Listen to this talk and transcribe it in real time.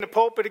The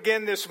pulpit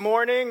again this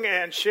morning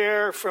and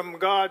share from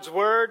God's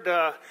Word.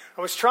 I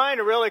was trying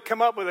to really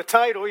come up with a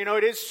title. You know,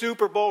 it is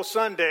Super Bowl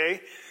Sunday,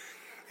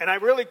 and I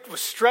really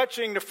was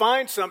stretching to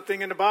find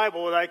something in the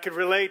Bible that I could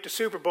relate to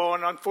Super Bowl,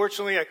 and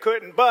unfortunately I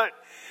couldn't. But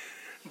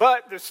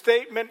the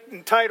statement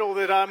and title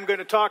that I'm going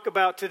to talk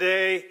about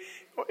today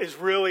is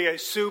really a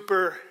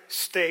super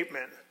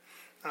statement.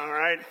 All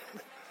right?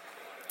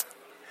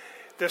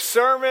 The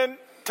sermon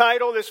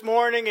title this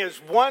morning is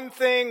One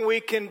Thing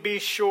We Can Be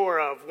Sure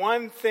Of.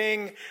 One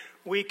thing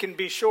we can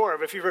be sure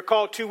of. If you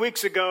recall, 2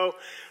 weeks ago,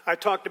 I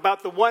talked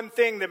about the one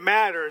thing that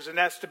matters, and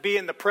that's to be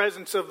in the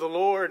presence of the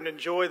Lord and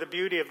enjoy the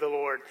beauty of the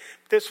Lord.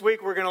 This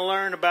week, we're going to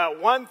learn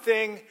about one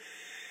thing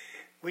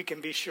we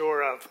can be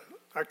sure of.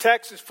 Our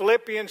text is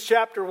Philippians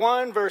chapter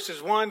 1,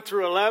 verses 1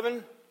 through 11.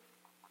 I'm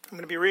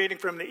going to be reading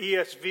from the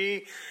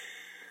ESV.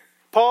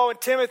 Paul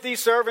and Timothy,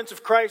 servants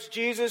of Christ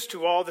Jesus,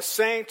 to all the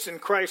saints in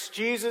Christ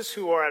Jesus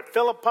who are at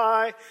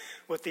Philippi,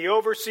 with the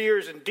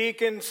overseers and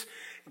deacons,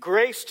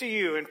 grace to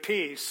you and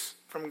peace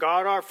from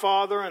God our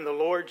Father and the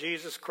Lord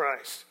Jesus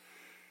Christ.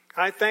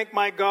 I thank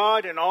my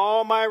God in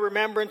all my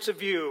remembrance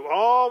of you,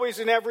 always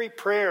in every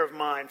prayer of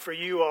mine for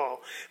you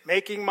all,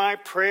 making my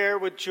prayer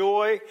with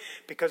joy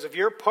because of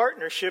your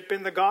partnership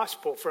in the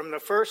gospel from the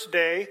first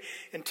day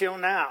until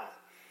now.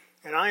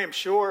 And I am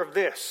sure of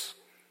this,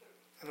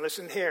 and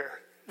listen here,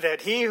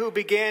 that he who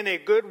began a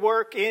good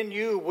work in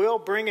you will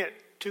bring it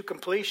to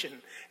completion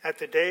at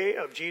the day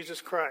of Jesus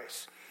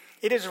Christ.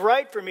 It is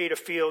right for me to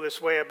feel this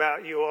way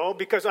about you all,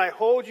 because I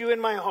hold you in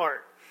my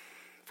heart.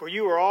 For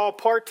you are all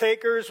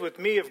partakers with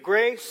me of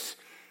grace,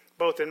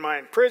 both in my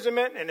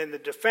imprisonment and in the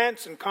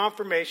defense and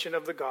confirmation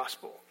of the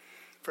gospel.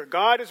 For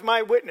God is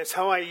my witness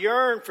how I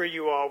yearn for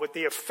you all with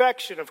the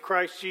affection of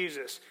Christ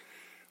Jesus.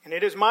 And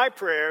it is my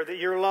prayer that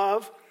your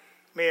love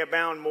may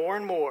abound more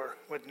and more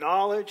with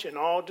knowledge and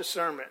all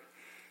discernment,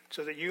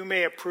 so that you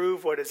may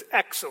approve what is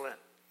excellent,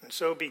 and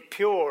so be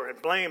pure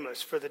and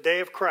blameless for the day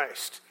of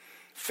Christ,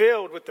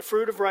 filled with the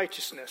fruit of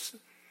righteousness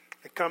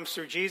that comes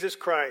through Jesus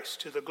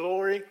Christ, to the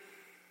glory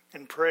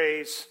and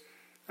praise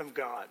of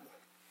God.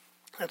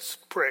 Let's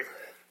pray.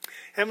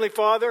 Heavenly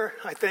Father,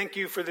 I thank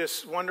you for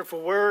this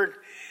wonderful word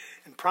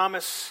and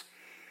promise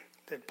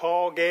that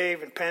Paul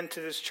gave and penned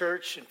to this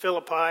church in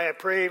Philippi. I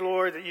pray,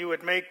 Lord, that you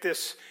would make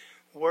this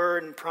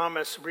word and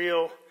promise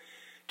real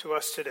to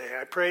us today.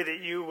 I pray that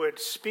you would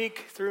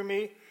speak through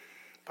me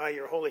by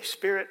your Holy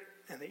Spirit,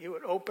 and that you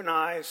would open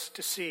eyes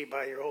to see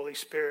by your Holy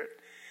Spirit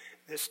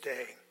this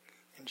day.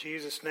 In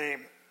Jesus'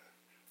 name,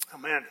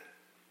 amen.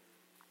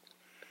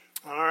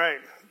 All right.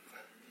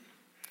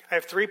 I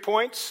have 3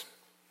 points.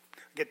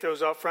 Get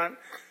those up front.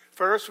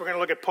 First, we're going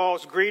to look at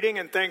Paul's greeting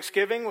and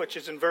thanksgiving, which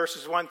is in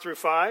verses 1 through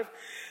 5.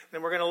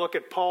 Then we're going to look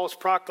at Paul's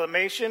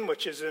proclamation,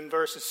 which is in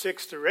verses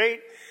 6 through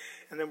 8.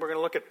 And then we're going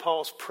to look at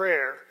Paul's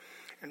prayer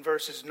in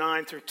verses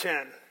 9 through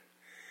 10.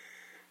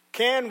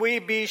 Can we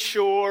be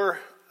sure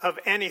of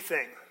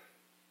anything?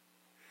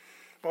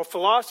 Well,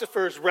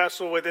 philosophers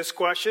wrestle with this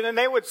question, and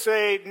they would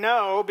say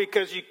no,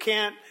 because you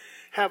can't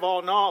have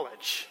all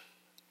knowledge.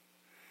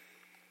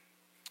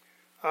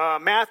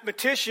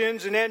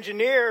 Mathematicians and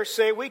engineers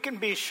say we can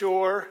be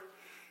sure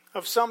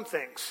of some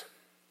things.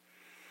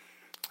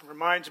 It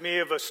reminds me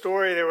of a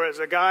story. There was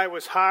a guy who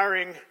was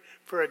hiring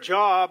for a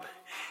job,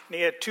 and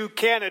he had 2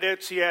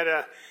 candidates. He had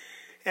an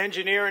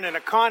engineer and an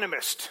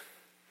economist.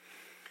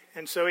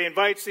 And so he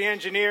invites the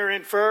engineer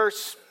in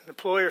first. The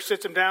employer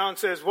sits him down and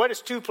says, "What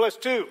is 2 plus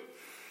 2?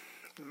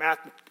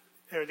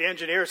 The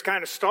engineer is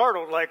kind of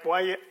startled, like,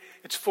 why?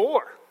 It's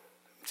 4.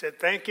 He said,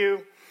 "Thank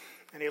you,"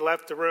 and he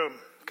left the room,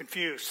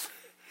 confused.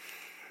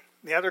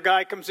 The other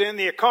guy comes in,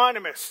 the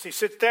economist. He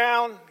sits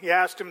down. He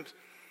asks him,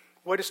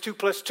 "What is 2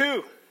 plus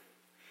 2?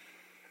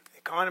 The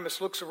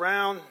economist looks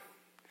around,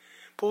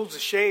 pulls the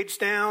shades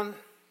down,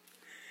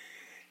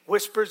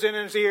 whispers in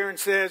his ear and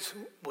says,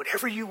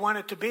 "Whatever you want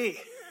it to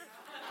be."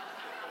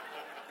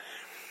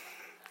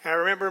 I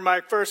remember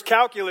my first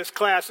calculus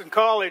class in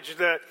college,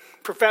 the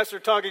professor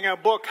talking about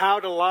a book, How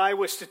to Lie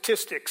with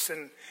Statistics.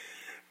 And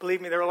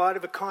believe me, there are a lot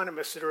of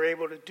economists that are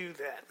able to do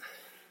that.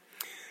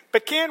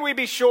 But can we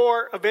be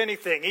sure of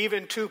anything?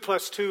 Even 2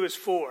 plus 2 is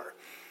 4.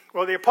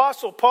 Well, the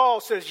Apostle Paul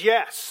says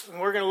yes,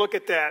 and we're going to look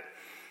at that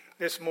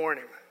this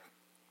morning.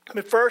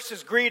 But first,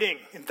 his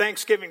greeting and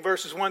thanksgiving,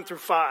 verses 1 through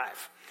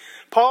 5.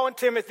 Paul and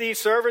Timothy,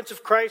 servants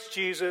of Christ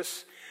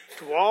Jesus,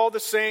 to all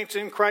the saints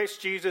in Christ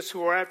Jesus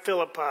who are at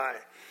Philippi,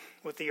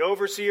 with the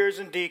overseers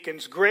and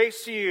deacons,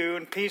 grace to you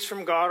and peace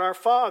from God our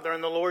Father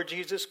and the Lord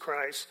Jesus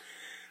Christ.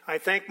 I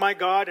thank my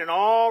God in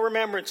all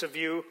remembrance of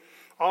you,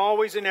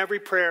 always in every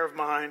prayer of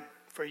mine,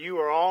 for you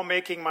are all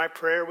making my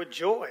prayer with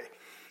joy,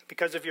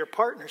 because of your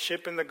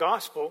partnership in the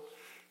gospel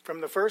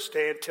from the first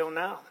day until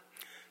now.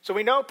 So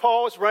we know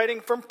Paul is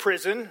writing from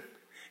prison.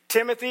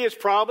 Timothy is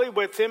probably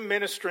with him,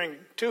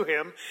 ministering to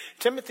him.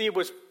 Timothy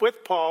was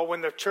with Paul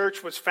when the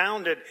church was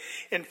founded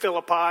in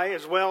Philippi,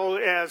 as well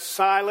as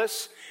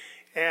Silas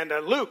and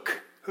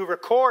Luke, who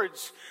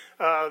records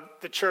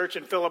the church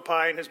in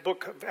Philippi in his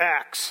book of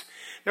Acts.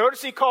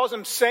 Notice he calls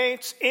them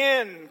saints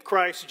in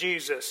Christ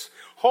Jesus,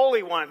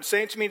 holy ones.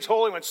 Saints means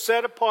holy ones,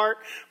 set apart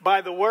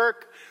by the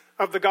work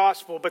of the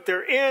gospel. But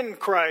they're in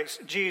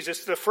Christ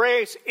Jesus. The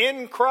phrase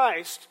in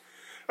Christ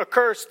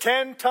occurs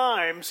 10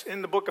 times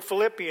in the book of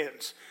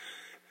Philippians.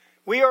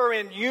 We are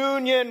in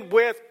union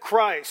with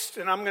Christ,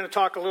 and I'm going to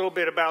talk a little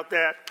bit about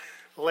that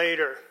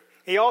later.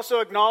 He also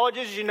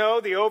acknowledges,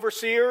 the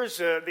overseers,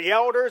 the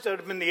elders that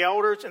have been the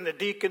elders and the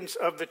deacons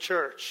of the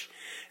church.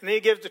 And then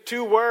he gives the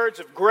 2 words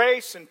of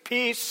grace and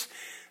peace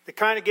that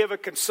kind of give a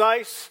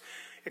concise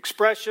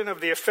expression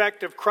of the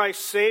effect of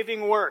Christ's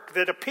saving work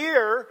that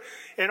appear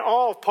in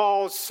all of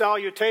Paul's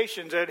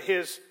salutations of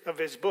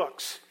his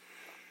books.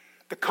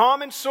 The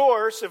common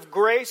source of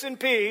grace and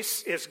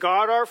peace is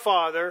God our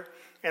Father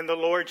and the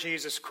Lord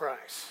Jesus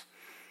Christ.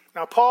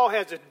 Now, Paul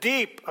has a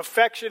deep,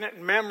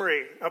 affectionate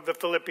memory of the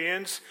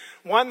Philippians,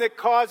 one that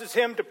causes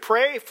him to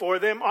pray for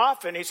them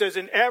often. He says,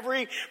 in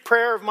every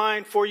prayer of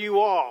mine for you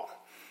all.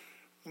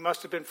 He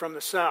must have been from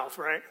the South,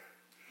 right?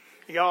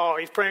 Y'all,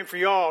 he's praying for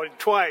y'all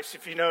twice,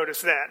 if you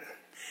notice that.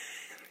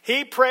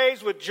 He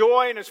prays with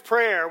joy in his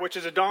prayer, which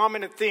is a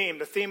dominant theme,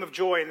 the theme of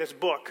joy in this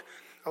book,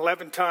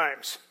 11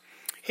 times.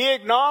 He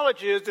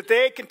acknowledges that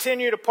they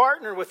continue to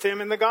partner with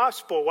him in the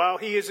gospel while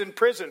he is in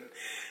prison.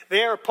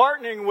 They are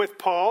partnering with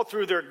Paul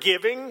through their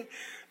giving,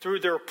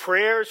 through their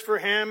prayers for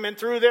him, and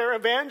through their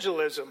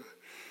evangelism.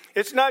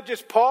 It's not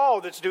just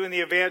Paul that's doing the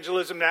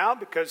evangelism now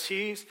because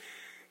he's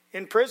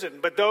in prison,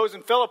 but those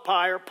in Philippi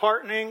are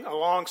partnering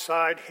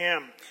alongside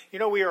him.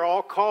 We are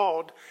all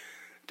called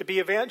to be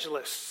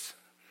evangelists,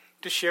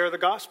 to share the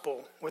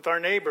gospel with our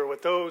neighbor,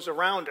 with those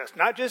around us.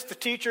 Not just the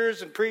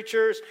teachers and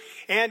preachers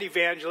and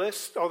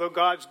evangelists, although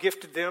God's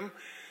gifted them.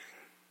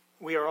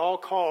 We are all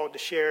called to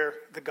share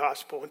the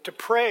gospel and to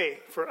pray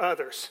for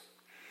others.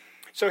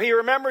 So he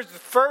remembers the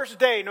first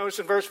day. Notice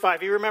in verse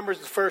 5, he remembers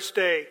the first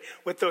day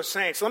with those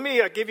saints. Let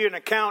me give you an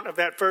account of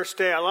that first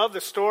day. I love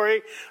the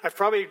story. I've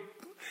probably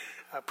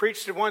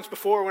preached it once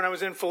before when I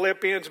was in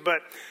Philippians,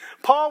 but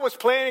Paul was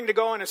planning to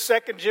go on a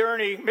second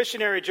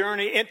missionary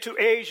journey into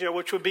Asia,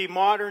 which would be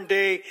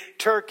modern-day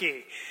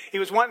Turkey. He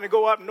was wanting to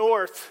go up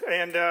north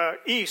and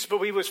east, but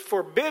he was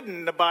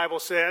forbidden, the Bible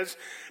says,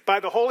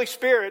 by the Holy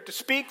Spirit to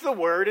speak the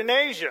word in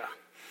Asia.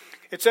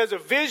 It says a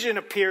vision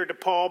appeared to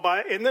Paul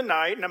in the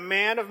night, and a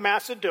man of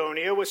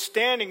Macedonia was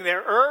standing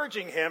there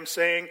urging him,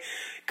 saying,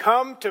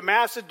 "Come to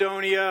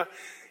Macedonia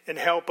and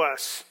help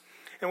us."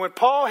 And when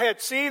Paul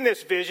had seen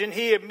this vision,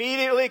 he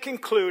immediately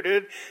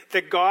concluded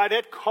that God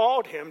had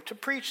called him to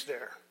preach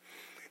there.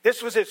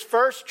 This was his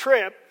first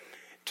trip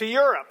to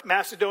Europe.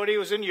 Macedonia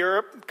was in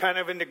Europe, kind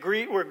of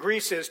where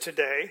Greece is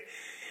today.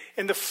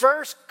 And the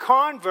first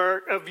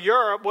convert of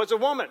Europe was a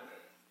woman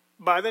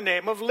by the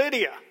name of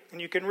Lydia.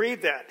 And you can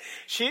read that.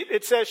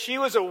 It says she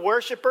was a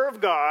worshiper of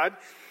God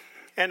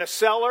and a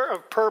seller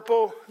of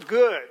purple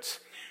goods.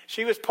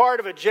 She was part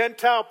of a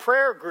Gentile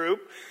prayer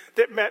group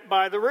that met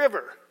by the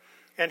river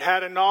and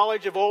had a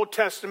knowledge of Old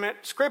Testament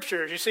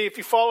scriptures. You see, if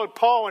you followed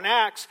Paul in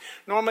Acts,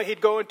 normally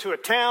he'd go into a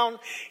town,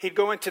 he'd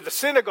go into the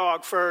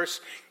synagogue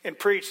first and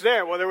preach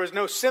there. Well, there was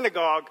no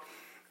synagogue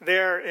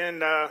there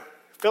in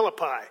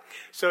Philippi.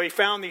 So he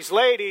found these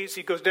ladies,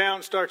 he goes down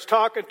and starts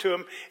talking to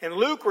them, and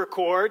Luke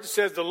records, it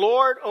says, the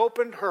Lord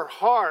opened her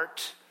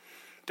heart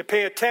to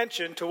pay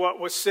attention to what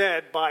was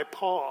said by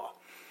Paul.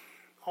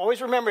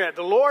 Always remember that.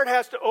 The Lord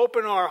has to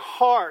open our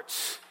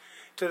hearts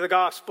to the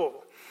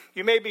gospel.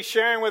 You may be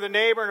sharing with a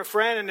neighbor and a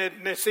friend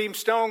and it seems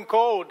stone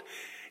cold.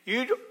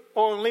 You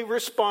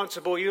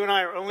and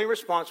I are only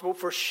responsible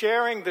for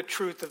sharing the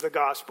truth of the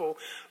gospel.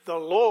 The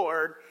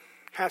Lord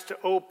has to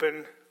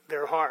open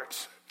their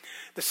hearts.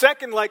 The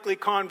second likely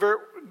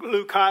convert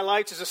Luke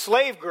highlights is a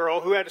slave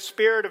girl who had a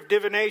spirit of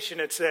divination,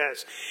 it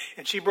says.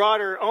 And she brought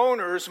her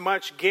owners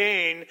much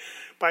gain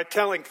by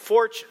telling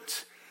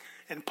fortunes.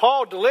 And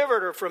Paul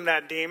delivered her from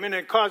that demon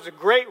and caused a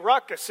great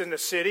ruckus in the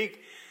city.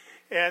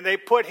 And they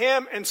put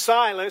him and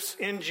Silas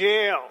in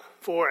jail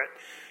for it.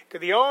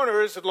 Because the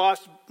owners had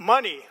lost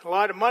money, a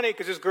lot of money,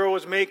 because this girl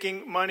was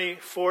making money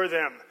for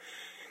them.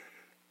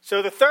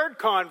 So the third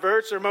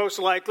converts are most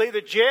likely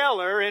the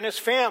jailer and his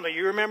family.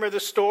 You remember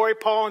the story.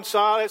 Paul and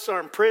Silas are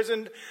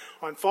imprisoned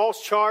on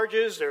false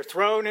charges. They're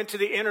thrown into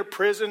the inner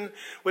prison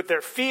with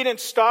their feet in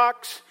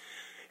stocks.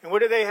 And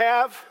what do they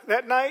have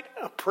that night?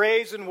 A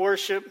praise and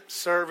worship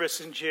service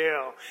in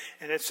jail.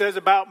 And it says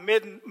about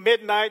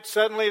midnight,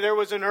 suddenly there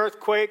was an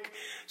earthquake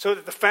so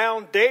that the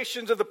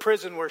foundations of the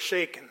prison were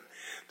shaken.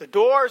 The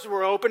doors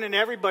were open and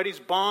everybody's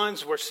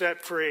bonds were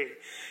set free.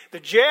 The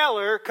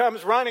jailer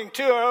comes running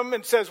to him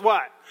and says,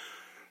 what?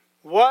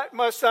 What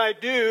must I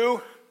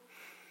do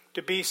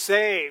to be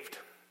saved?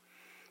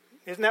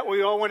 Isn't that what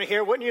we all want to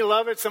hear? Wouldn't you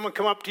love it? Someone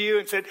come up to you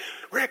and said,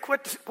 Rick,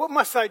 what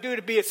must I do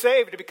to be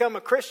saved, to become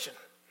a Christian?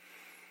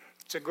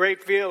 It's a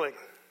great feeling.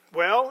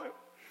 Well,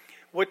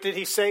 what did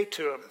he say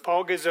to him?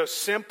 Paul gives those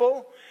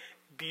simple,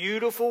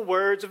 beautiful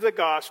words of the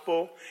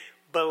gospel.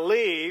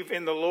 Believe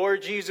in the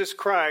Lord Jesus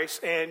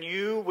Christ and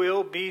you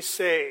will be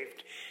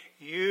saved.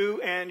 You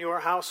and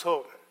your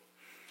household.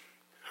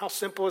 How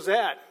simple is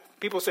that?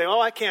 People say,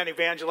 I can't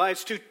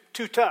evangelize. It's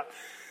too tough.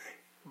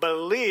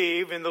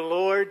 believe in the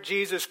Lord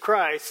Jesus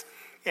Christ,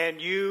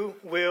 and you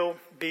will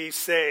be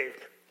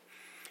saved.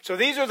 So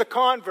these are the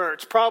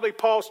converts probably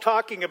Paul's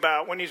talking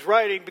about when he's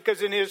writing,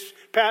 because in his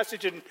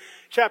passage in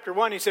chapter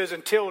 1, he says,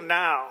 until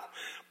now.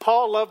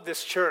 Paul loved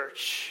this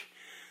church.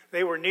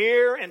 They were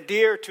near and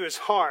dear to his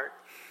heart,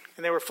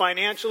 and they were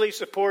financially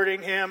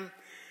supporting him,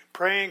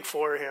 praying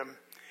for him.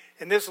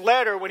 In this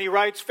letter, when he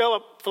writes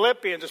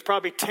Philippians, it's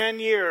probably 10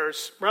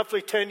 years,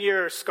 roughly 10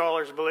 years,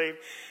 scholars believe,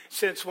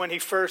 since when he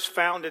first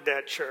founded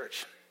that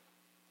church.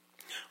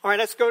 All right,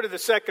 let's go to the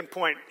second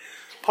point.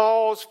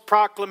 Paul's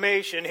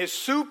proclamation, his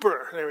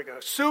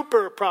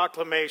super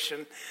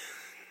proclamation,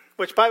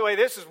 which, by the way,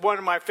 this is one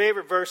of my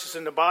favorite verses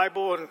in the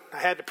Bible, and I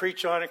had to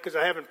preach on it because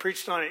I haven't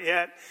preached on it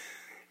yet.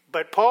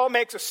 But Paul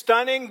makes a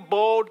stunning,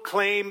 bold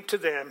claim to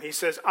them. He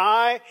says,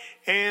 I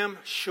am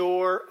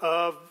sure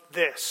of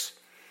this.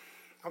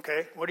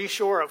 Okay, what are you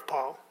sure of,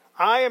 Paul?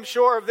 I am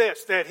sure of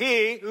this, that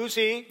he, who's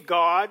he?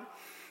 God,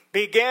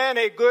 began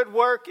a good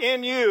work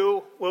in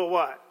you, will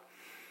what?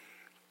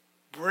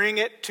 Bring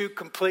it to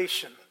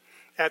completion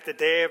at the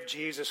day of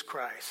Jesus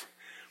Christ.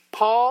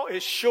 Paul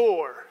is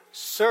sure,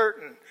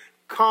 certain,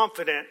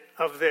 confident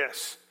of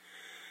this.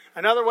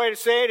 Another way to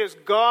say it is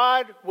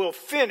God will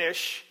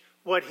finish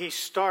what he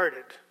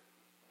started.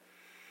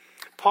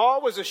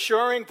 Paul was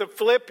assuring the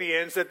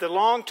Philippians that the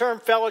long-term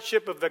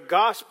fellowship of the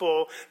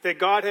gospel that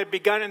God had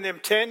begun in them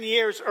 10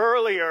 years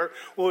earlier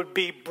would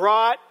be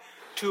brought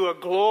to a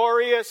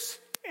glorious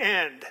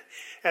end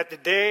at the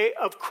day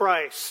of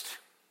Christ.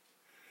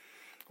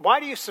 Why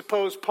do you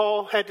suppose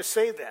Paul had to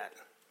say that?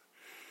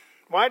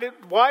 Why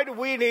do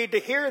we need to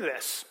hear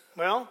this?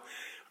 Well,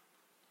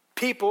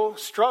 people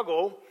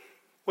struggle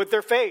with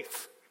their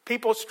faith.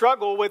 People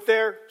struggle with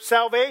their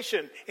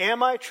salvation.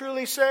 Am I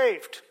truly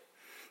saved?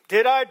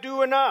 Did I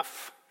do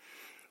enough?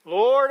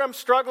 Lord, I'm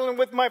struggling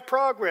with my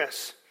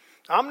progress.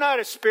 I'm not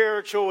as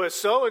spiritual as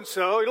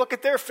so-and-so. Look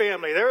at their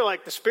family. They're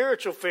like the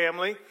spiritual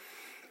family.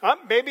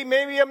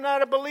 Maybe I'm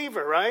not a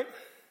believer, right?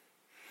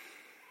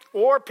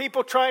 Or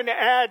people trying to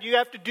add, you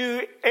have to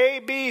do A,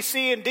 B,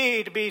 C, and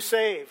D to be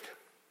saved.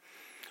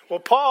 Well,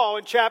 Paul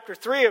in chapter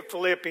 3 of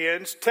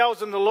Philippians tells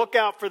them to look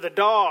out for the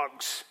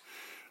dogs,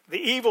 the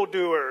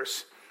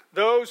evildoers,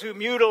 those who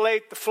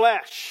mutilate the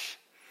flesh.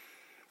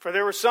 For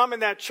there were some in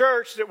that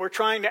church that were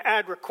trying to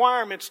add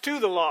requirements to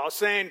the law,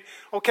 saying,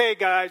 okay,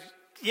 guys,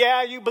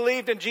 yeah, you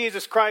believed in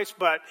Jesus Christ,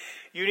 but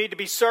you need to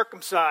be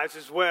circumcised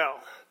as well.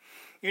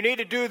 You need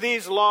to do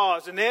these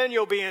laws, and then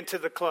you'll be into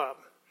the club.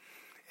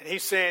 And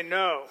he's saying,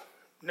 no,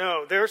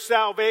 their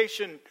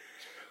salvation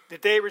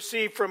that they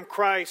received from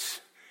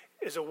Christ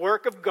is a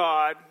work of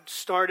God,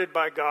 started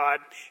by God,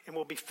 and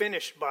will be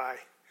finished by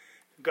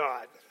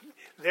God.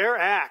 Their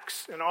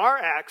acts, and our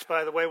acts,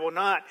 by the way, will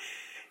not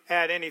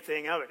add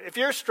anything of it. If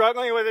you're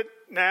struggling with it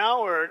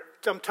now or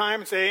sometime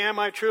and say, am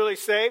I truly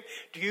saved?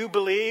 Do you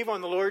believe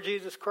on the Lord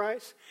Jesus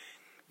Christ?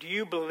 Do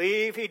you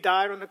believe he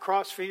died on the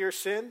cross for your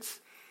sins?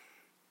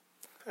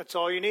 That's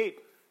all you need.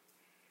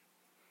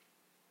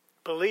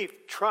 Belief,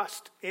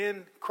 trust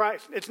in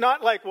Christ. It's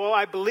not like, well,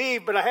 I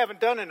believe, but I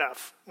haven't done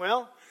enough.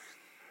 Well,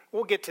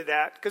 we'll get to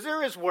that because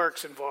there is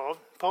works involved.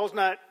 Paul's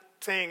not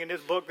saying in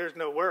his book there's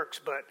no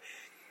works, but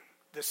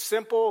the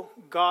simple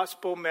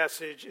gospel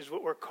message is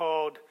what we're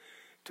called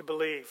to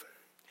believe.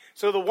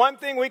 So the one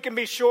thing we can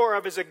be sure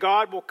of is that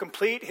God will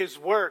complete his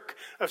work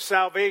of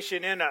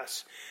salvation in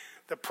us.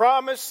 The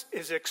promise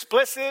is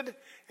explicit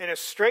and as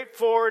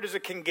straightforward as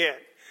it can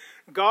get.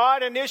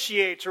 God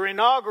initiates or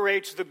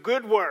inaugurates the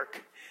good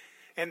work,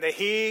 and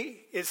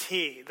he is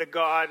the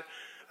God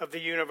of the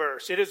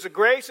universe. It is the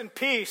grace and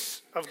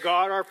peace of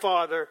God our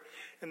Father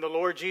and the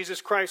Lord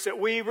Jesus Christ that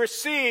we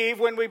receive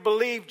when we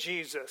believe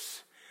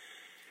Jesus.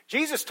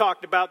 Jesus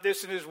talked about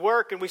this in his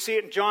work, and we see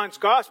it in John's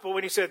gospel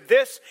when he said,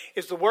 this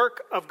is the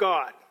work of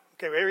God.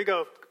 Okay, here we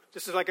go.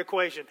 This is like an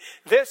equation.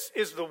 This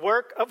is the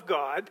work of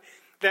God,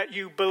 that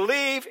you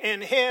believe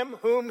in him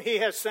whom he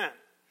has sent.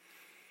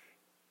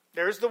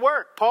 There's the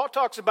work. Paul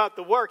talks about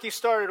the work. He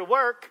started a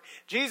work.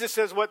 Jesus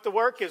says what the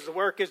work is. The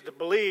work is to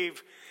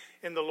believe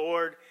in the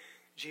Lord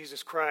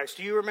Jesus Christ.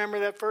 Do you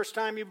remember that first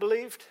time you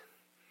believed?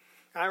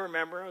 I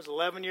remember. I was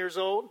 11 years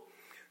old.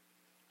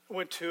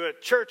 Went to a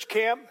church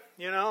camp,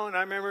 and I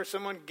remember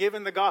someone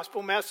giving the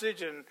gospel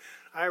message, and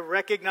I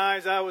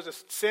recognized I was a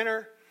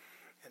sinner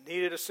and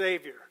needed a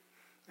Savior.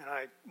 And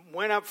I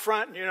went up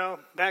front,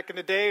 back in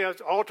the day, I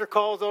was altar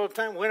calls all the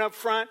time, went up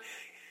front,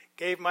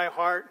 gave my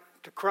heart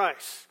to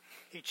Christ.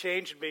 He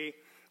changed me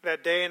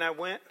that day, and I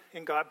went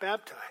and got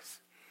baptized.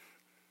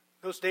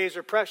 Those days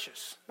are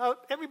precious. Now,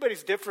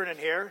 everybody's different in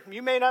here.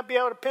 You may not be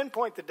able to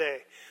pinpoint the day.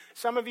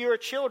 Some of you are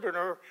children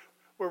or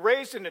were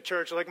raised in the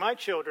church like my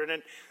children,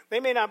 and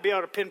they may not be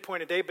able to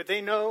pinpoint a day, but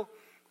they know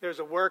there's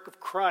a work of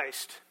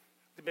Christ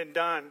that's been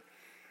done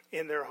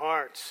in their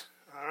hearts.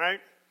 All right?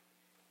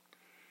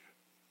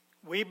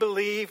 We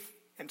believe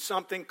in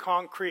something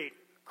concrete.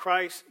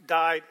 Christ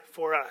died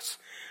for us.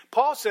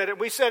 Paul said it.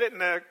 We said it,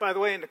 by the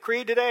way, in the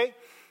creed today.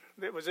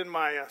 It was in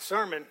my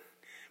sermon.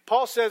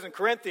 Paul says in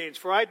Corinthians,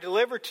 for I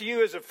delivered to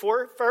you as of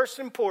first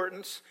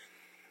importance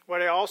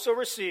what I also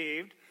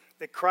received,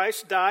 that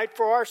Christ died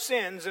for our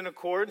sins in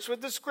accordance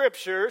with the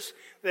Scriptures,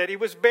 that he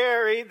was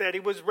buried, that he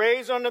was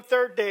raised on the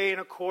third day in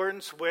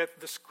accordance with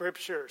the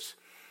Scriptures.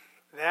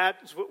 That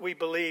is what we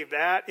believe.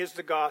 That is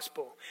the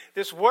gospel.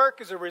 This work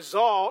is a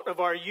result of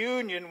our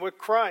union with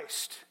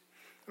Christ.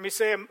 Let me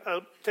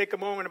take a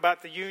moment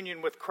about the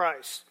union with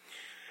Christ.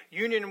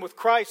 Union with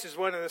Christ is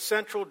one of the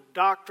central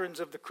doctrines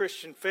of the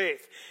Christian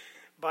faith.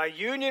 By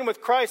union with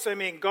Christ, I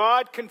mean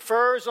God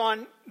confers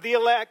on the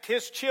elect,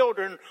 his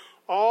children,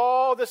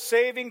 all the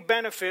saving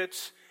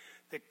benefits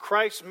that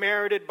Christ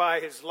merited by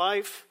his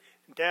life,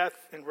 death,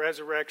 and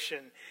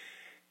resurrection.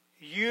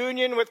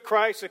 Union with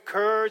Christ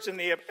occurs in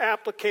the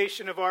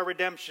application of our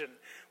redemption.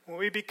 When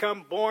we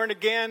become born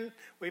again,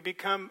 we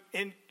become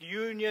in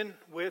union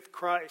with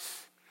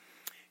Christ.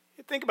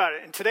 Think about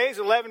it. In today's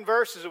 11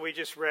 verses that we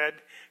just read,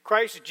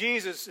 Christ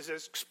Jesus is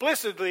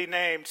explicitly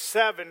named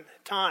 7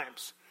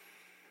 times.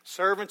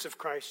 Servants of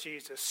Christ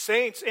Jesus,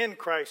 saints in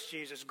Christ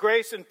Jesus,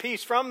 grace and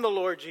peace from the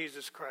Lord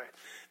Jesus Christ,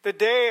 the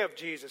day of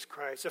Jesus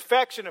Christ,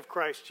 affection of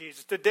Christ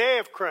Jesus, the day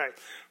of Christ,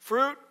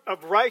 fruit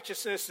of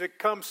righteousness that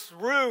comes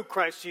through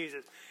Christ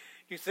Jesus.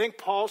 You think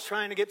Paul's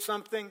trying to get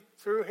something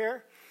through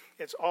here?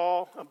 It's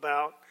all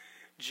about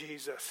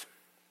Jesus.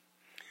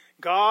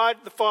 God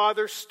the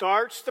Father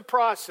starts the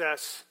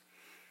process.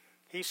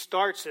 He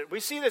starts it. We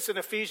see this in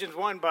Ephesians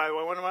 1, by the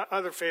way, one of my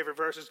other favorite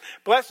verses.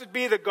 Blessed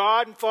be the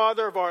God and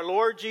Father of our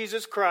Lord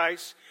Jesus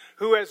Christ,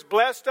 who has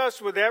blessed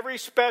us with every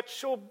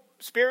spiritual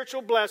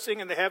blessing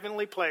in the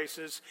heavenly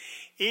places,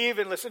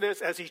 even, listen to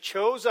this, as he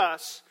chose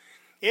us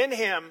in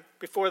him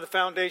before the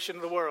foundation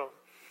of the world.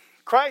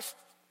 Christ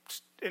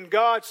and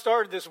God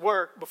started this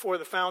work before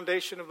the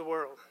foundation of the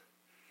world.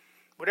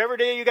 Whatever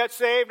day you got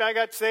saved, I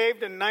got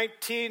saved in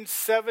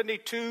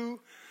 1972,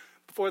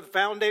 before the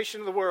foundation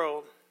of the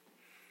world.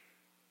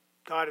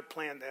 God had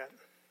planned that.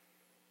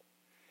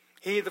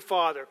 He, the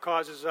Father,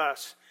 causes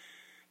us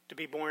to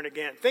be born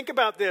again. Think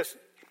about this.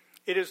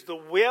 It is the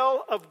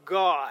will of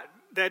God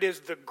that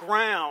is the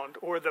ground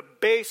or the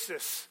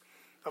basis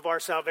of our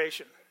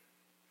salvation.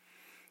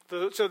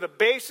 So the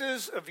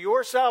basis of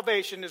your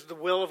salvation is the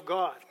will of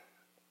God.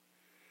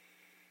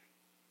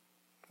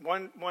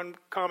 One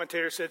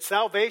commentator said,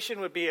 salvation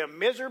would be a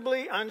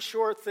miserably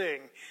unsure thing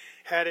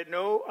had it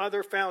no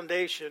other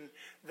foundation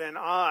than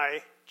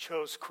I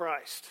chose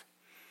Christ.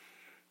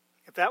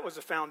 If that was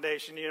the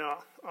foundation,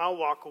 I'll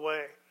walk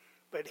away.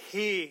 But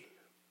he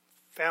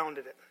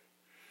founded it.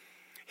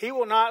 He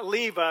will not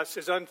leave us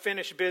as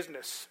unfinished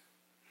business.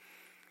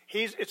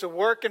 It's a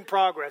work in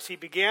progress. He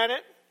began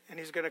it, and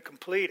he's going to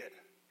complete it.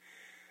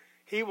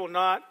 He will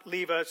not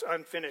leave us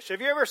unfinished.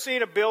 Have you ever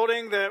seen a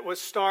building that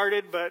was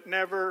started but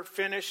never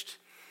finished?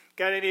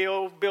 Got any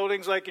old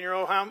buildings like in your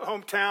old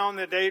hometown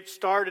that they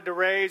started to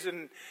raise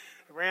and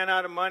ran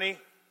out of money?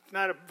 It's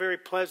not a very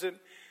pleasant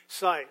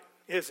sight,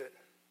 is it?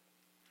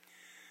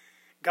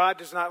 God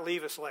does not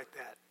leave us like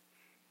that.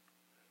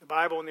 The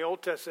Bible in the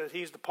Old Testament says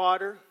he's the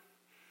potter,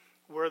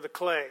 we're the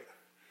clay.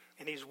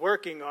 And he's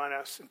working on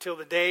us until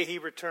the day he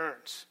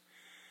returns.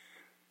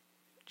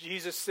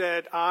 Jesus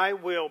said, I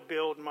will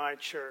build my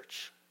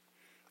church,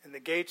 and the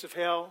gates of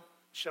hell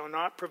shall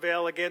not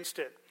prevail against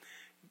it.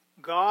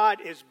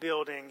 God is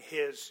building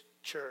his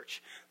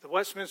church. The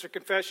Westminster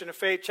Confession of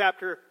Faith,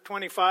 chapter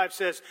 25,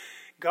 says,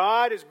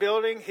 God is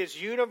building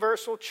his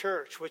universal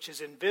church, which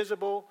is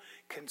invisible,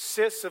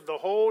 consists of the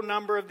whole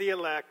number of the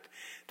elect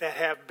that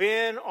have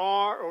been,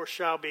 are, or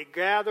shall be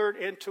gathered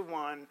into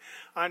one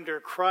under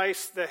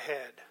Christ the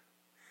head.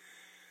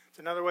 It's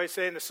another way of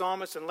saying the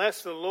psalmist,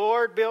 unless the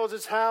Lord builds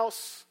his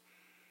house,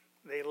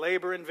 they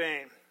labor in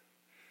vain.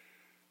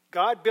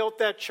 God built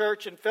that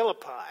church in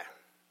Philippi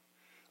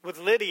with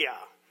Lydia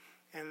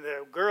and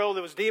the girl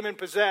that was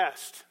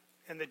demon-possessed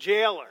and the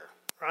jailer,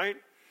 right?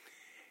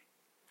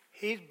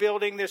 He's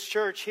building this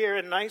church here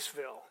in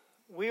Niceville.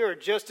 We are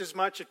just as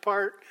much a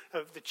part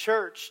of the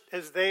church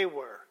as they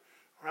were,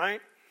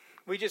 right?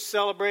 We just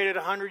celebrated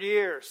 100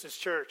 years, this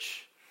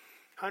church.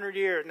 100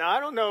 years. Now, I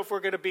don't know if we're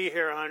going to be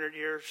here 100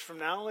 years from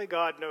now. Only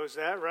God knows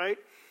that, right?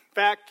 In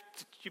fact,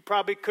 you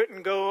probably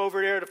couldn't go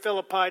over there to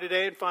Philippi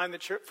today and find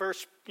the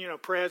first,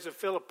 prayers of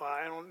Philippi.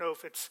 I don't know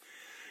if it's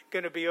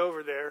going to be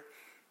over there.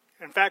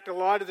 In fact, a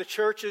lot of the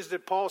churches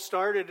that Paul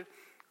started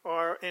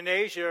are in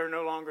Asia are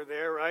no longer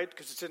there, right?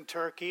 Because it's in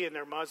Turkey and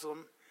they're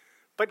Muslim.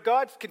 But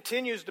God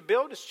continues to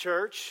build his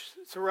church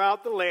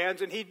throughout the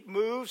lands, and he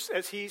moves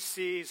as he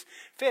sees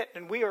fit.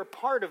 And we are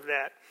part of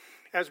that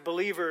as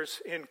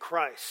believers in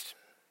Christ.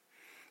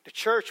 The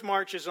church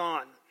marches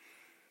on.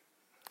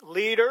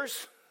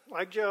 Leaders,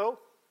 like Joe,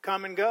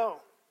 come and go.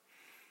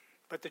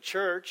 But the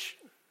church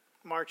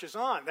marches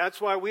on.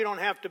 That's why we don't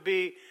have to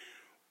be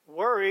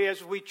worried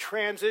as we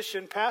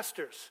transition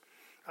pastors.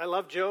 I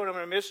love Joe, and I'm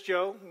going to miss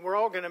Joe. We're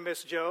all going to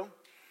miss Joe.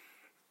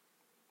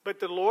 But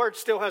the Lord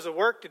still has a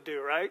work to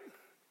do, right?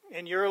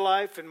 In your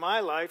life, in my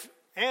life,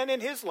 and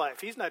in his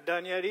life. He's not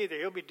done yet either.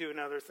 He'll be doing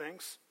other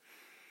things.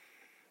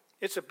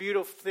 It's a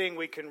beautiful thing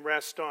we can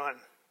rest on.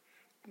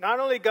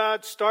 Not only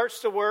God starts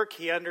the work,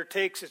 he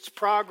undertakes its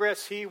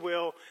progress. He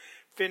will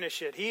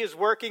finish it. He is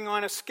working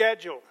on a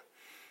schedule.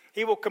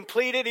 He will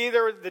complete it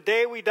either the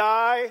day we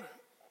die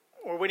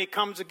or when he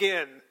comes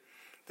again,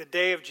 the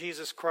day of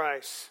Jesus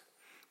Christ.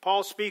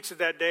 Paul speaks of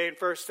that day in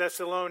 1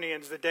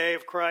 Thessalonians, the day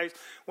of Christ.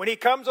 When he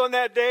comes on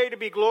that day to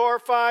be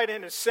glorified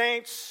in his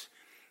saints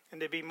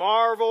and to be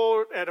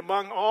marveled at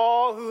among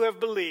all who have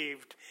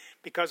believed,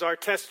 because our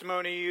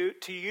testimony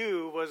to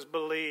you was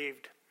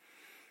believed.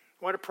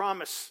 What a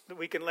promise that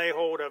we can lay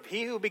hold of.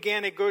 He who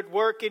began a good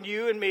work in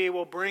you and me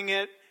will bring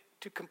it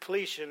to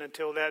completion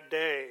until that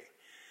day.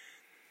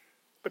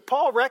 But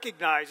Paul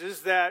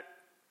recognizes that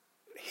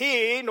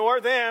he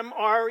nor them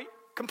are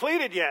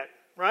completed yet,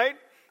 right?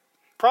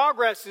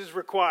 Progress is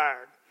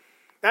required.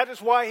 That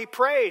is why he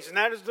prays, and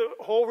that is the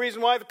whole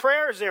reason why the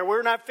prayer is there.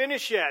 We're not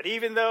finished yet.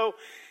 Even though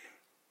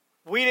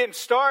we didn't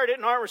start it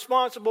and aren't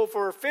responsible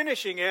for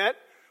finishing it,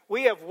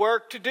 we have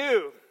work to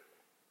do.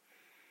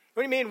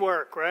 What do you mean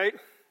work, right?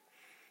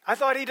 I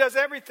thought he does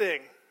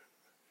everything.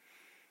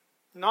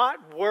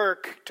 Not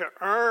work to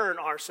earn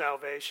our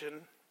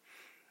salvation,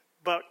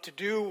 but to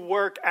do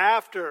work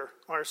after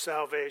our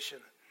salvation.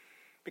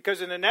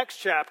 Because in the next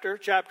chapter,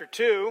 chapter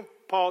 2,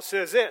 Paul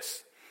says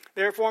this,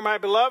 therefore, my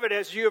beloved,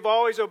 as you have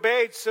always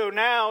obeyed, so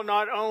now,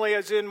 not only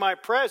as in my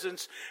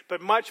presence,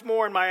 but much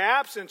more in my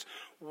absence,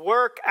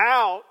 work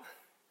out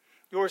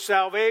your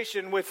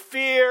salvation with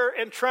fear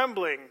and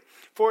trembling.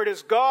 For it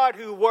is God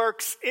who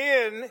works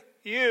in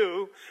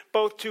you,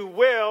 both to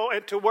will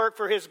and to work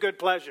for his good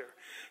pleasure.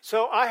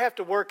 So I have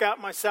to work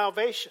out my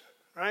salvation,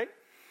 right?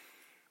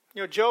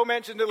 You know, Joe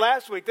mentioned it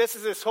last week. This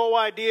is this whole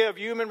idea of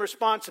human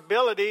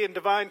responsibility and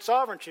divine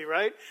sovereignty,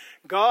 right?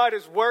 God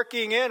is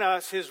working in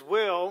us his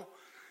will,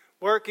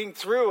 working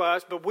through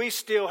us, but we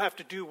still have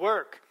to do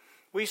work.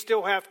 We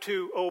still have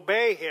to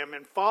obey him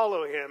and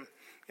follow him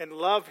and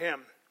love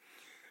him.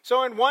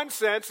 So in one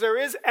sense, there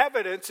is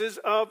evidences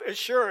of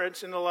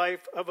assurance in the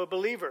life of a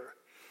believer.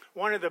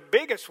 One of the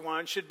biggest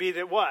ones should be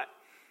that what?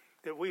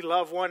 That we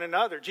love one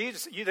another.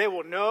 They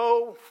will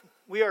know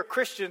we are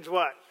Christians,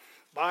 what?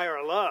 By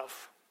our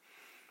love.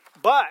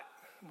 But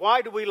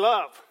why do we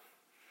love?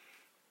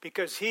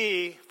 Because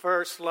he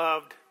first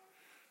loved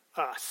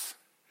us.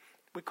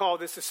 We call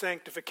this a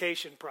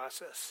sanctification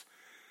process.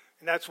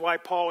 And that's why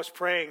Paul is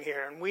praying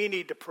here. And we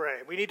need to pray.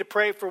 We need to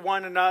pray for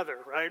one another,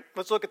 right?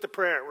 Let's look at the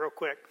prayer real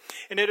quick.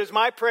 And it is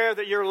my prayer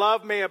that your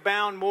love may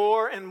abound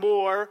more and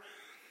more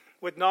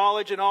with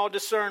knowledge and all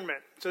discernment,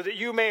 so that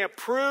you may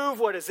approve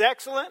what is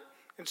excellent,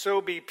 and so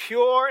be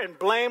pure and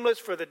blameless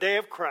for the day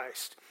of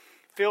Christ,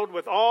 filled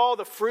with all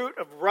the fruit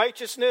of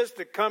righteousness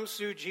that comes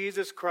through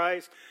Jesus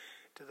Christ,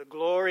 to the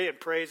glory and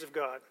praise of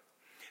God.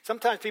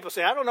 Sometimes people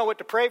say, I don't know what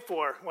to pray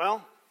for.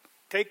 Well,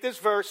 take this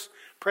verse,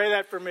 pray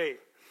that for me.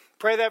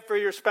 Pray that for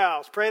your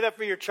spouse. Pray that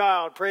for your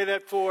child. Pray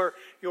that for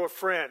your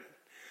friend.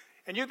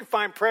 And you can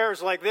find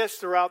prayers like this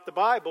throughout the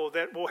Bible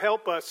that will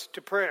help us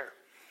to prayer.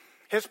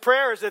 His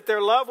prayer is that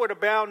their love would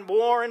abound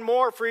more and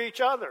more for each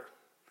other,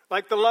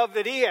 like the love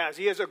that he has.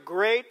 He has a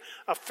great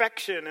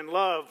affection and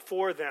love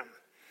for them.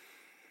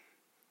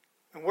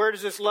 And where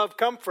does this love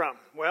come from?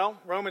 Well,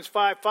 Romans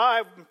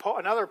 5:5,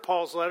 another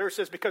Paul's letter,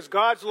 says, because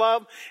God's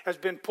love has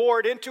been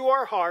poured into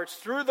our hearts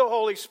through the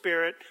Holy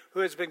Spirit who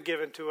has been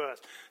given to us.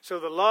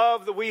 So the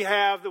love that we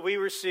have, that we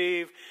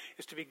receive,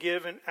 is to be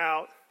given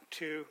out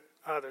to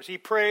others. He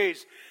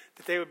prays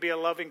that they would be a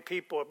loving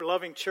people, a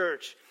loving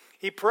church.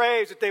 He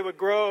prays that they would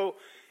grow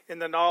in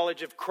the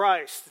knowledge of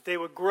Christ, that they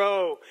would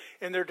grow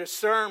in their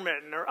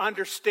discernment and their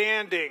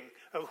understanding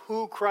of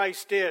who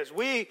Christ is.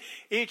 We,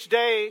 each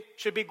day,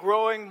 should be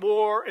growing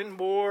more and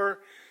more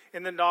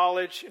in the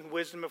knowledge and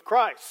wisdom of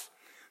Christ.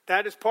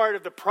 That is part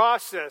of the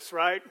process,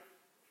 right?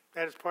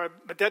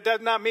 But that does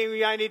not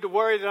mean I need to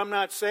worry that I'm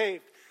not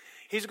saved.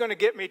 He's going to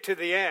get me to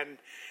the end.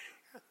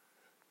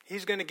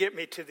 He's going to get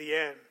me to the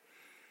end.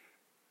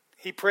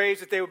 He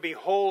prays that they would be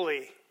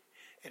holy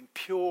and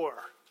pure.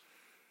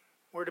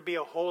 We're to be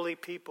a holy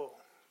people.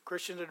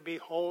 Christians are to be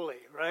holy,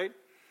 right?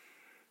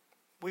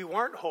 We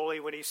weren't holy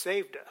when he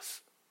saved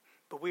us,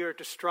 but we are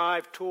to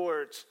strive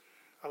towards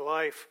a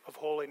life of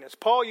holiness.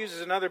 Paul uses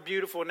another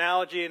beautiful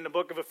analogy in the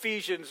book of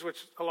Ephesians,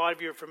 which a lot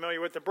of you are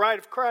familiar with, the bride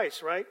of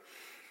Christ, right?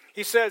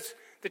 He says,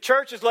 the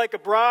church is like a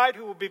bride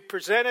who will be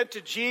presented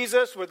to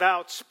Jesus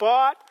without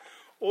spot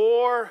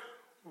or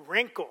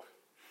wrinkle.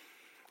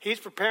 He's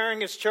preparing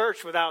his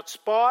church without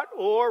spot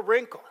or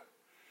wrinkle.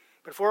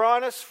 But if we're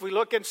honest, if we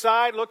look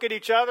inside, look at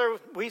each other,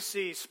 we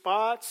see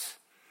spots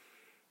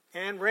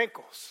and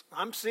wrinkles.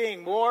 I'm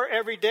seeing more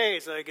every day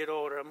as I get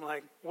older. I'm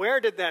like, where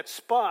did that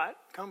spot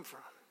come from?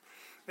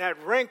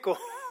 That wrinkle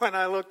when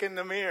I look in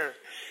the mirror.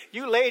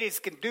 You ladies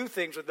can do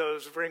things with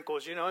those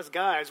wrinkles. You know, as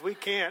guys, we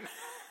can't.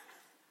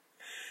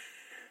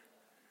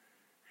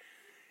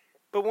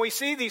 But when we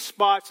see these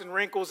spots and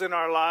wrinkles in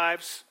our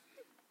lives,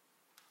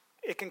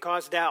 it can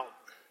cause doubt.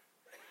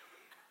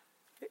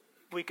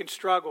 We can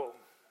struggle.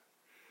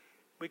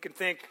 We can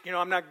think,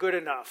 I'm not good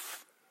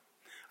enough.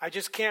 I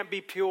just can't be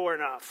pure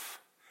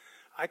enough.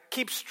 I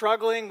keep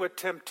struggling with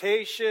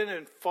temptation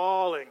and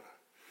falling.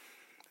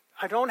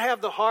 I don't have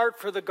the heart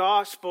for the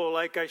gospel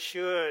like I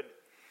should.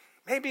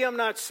 Maybe I'm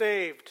not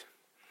saved.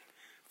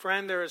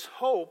 Friend, there is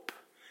hope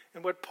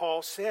in what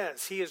Paul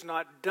says. He is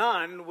not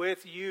done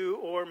with you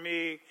or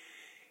me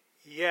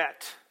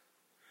yet.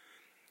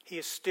 He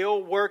is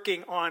still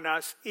working on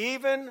us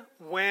even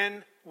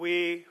when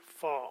we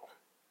fall.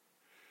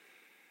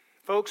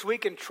 Folks, we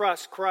can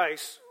trust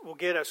Christ will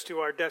get us to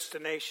our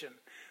destination.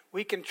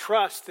 We can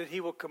trust that he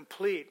will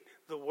complete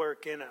the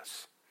work in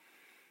us.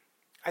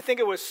 I think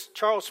it was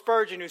Charles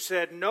Spurgeon who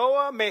said,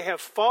 Noah may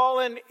have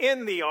fallen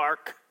in the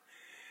ark,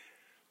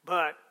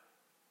 but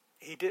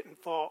he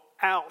didn't fall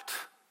out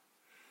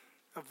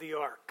of the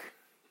ark.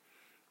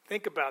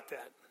 Think about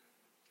that.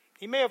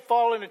 He may have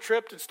fallen and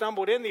tripped and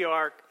stumbled in the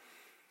ark,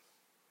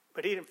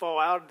 but he didn't fall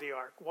out of the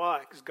ark.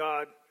 Why? Because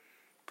God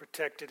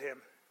protected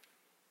him.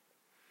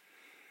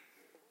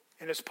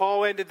 And as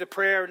Paul ended the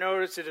prayer,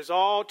 notice it is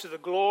all to the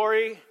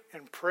glory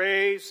and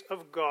praise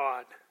of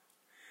God.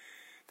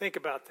 Think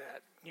about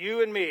that.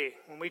 You and me,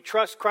 when we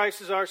trust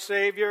Christ as our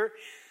Savior,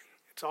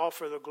 it's all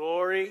for the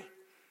glory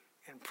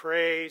and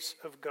praise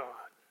of God.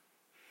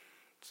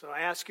 So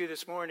I ask you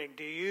this morning,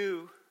 do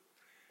you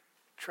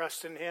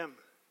trust in him?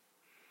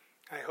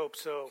 I hope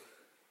so.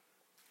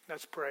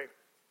 Let's pray.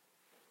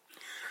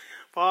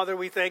 Father,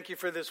 we thank you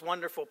for this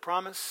wonderful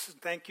promise.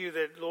 Thank you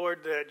that,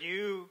 Lord, that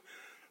you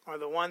are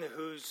the one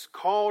who's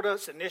called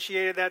us,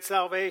 initiated that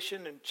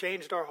salvation, and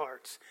changed our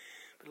hearts.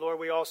 But Lord,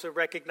 we also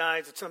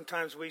recognize that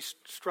sometimes we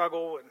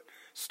struggle and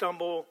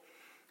stumble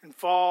and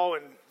fall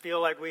and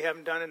feel like we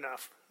haven't done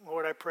enough.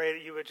 Lord, I pray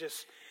that you would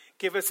just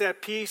give us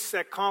that peace,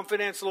 that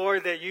confidence,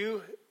 Lord, that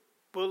you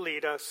will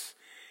lead us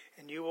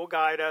and you will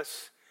guide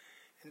us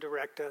and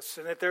direct us.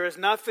 And that there is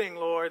nothing,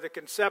 Lord, that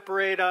can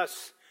separate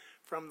us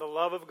from the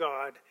love of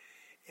God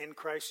in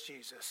Christ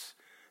Jesus.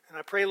 And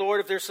I pray, Lord,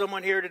 if there's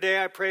someone here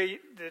today, I pray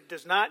that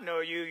does not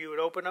know you, you would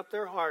open up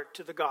their heart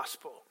to the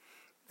gospel,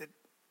 that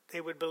they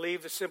would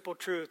believe the simple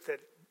truth that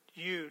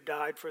you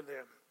died for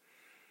them.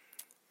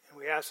 And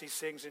we ask these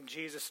things in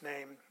Jesus'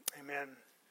 name. Amen.